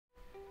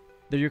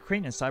The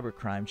Ukrainian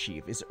cybercrime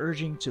chief is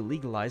urging to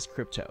legalize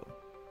crypto.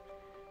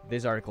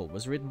 This article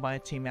was written by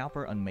Team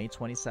Alper on May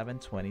 27,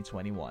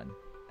 2021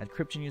 at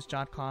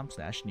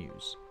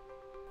cryptonews.com/news.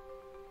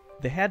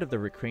 The head of the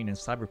Ukrainian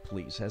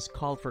cyberpolice has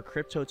called for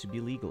crypto to be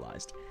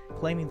legalized,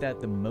 claiming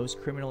that the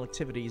most criminal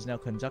activity is now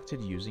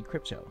conducted using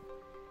crypto.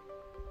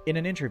 In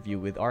an interview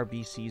with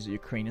RBC's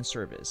Ukrainian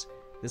service,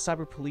 the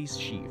cyberpolice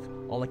chief,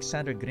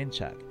 Oleksandr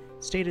Grinchak,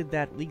 stated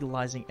that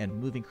legalizing and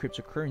moving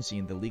cryptocurrency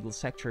in the legal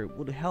sector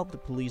would help the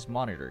police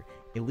monitor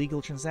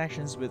illegal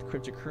transactions with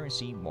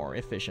cryptocurrency more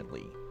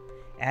efficiently,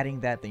 adding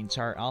that the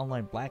entire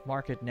online black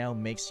market now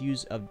makes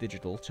use of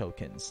digital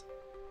tokens.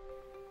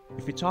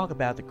 If we talk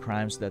about the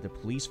crimes that the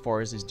police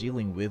force is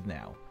dealing with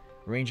now,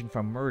 ranging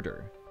from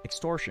murder,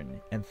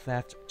 extortion, and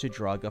theft to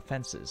drug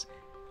offenses,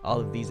 all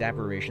of these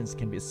aberrations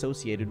can be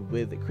associated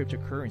with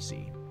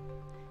cryptocurrency.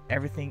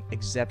 Everything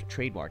except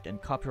trademark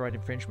and copyright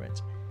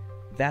infringement.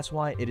 That's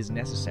why it is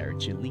necessary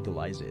to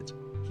legalize it,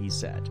 he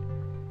said.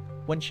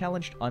 When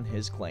challenged on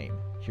his claim,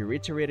 he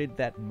reiterated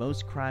that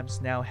most crimes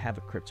now have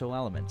a crypto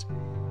element.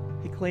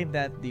 He claimed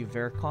that the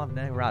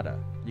Verkhovna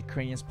Rada,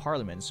 Ukrainian's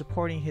parliament, is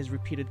supporting his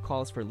repeated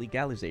calls for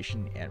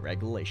legalization and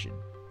regulation.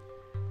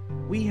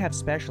 We have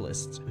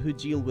specialists who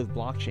deal with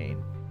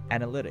blockchain,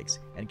 analytics,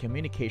 and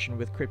communication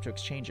with crypto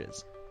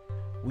exchanges.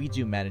 We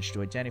do manage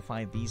to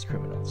identify these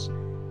criminals,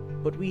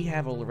 but we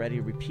have already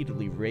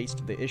repeatedly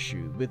raised the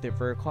issue with the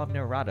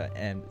Verkhovna Rada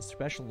and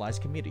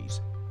specialized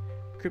committees.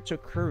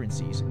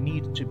 Cryptocurrencies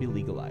need to be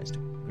legalized,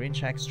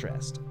 Grinchak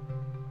stressed.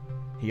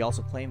 He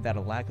also claimed that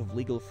a lack of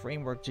legal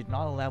framework did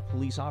not allow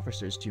police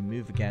officers to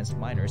move against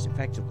miners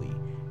effectively,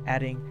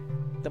 adding,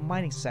 "The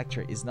mining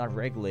sector is not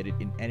regulated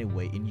in any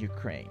way in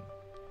Ukraine.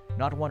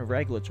 Not one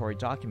regulatory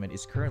document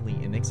is currently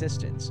in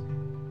existence.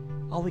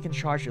 All we can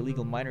charge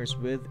illegal miners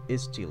with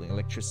is stealing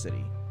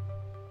electricity."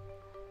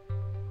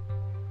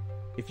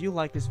 If you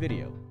like this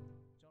video,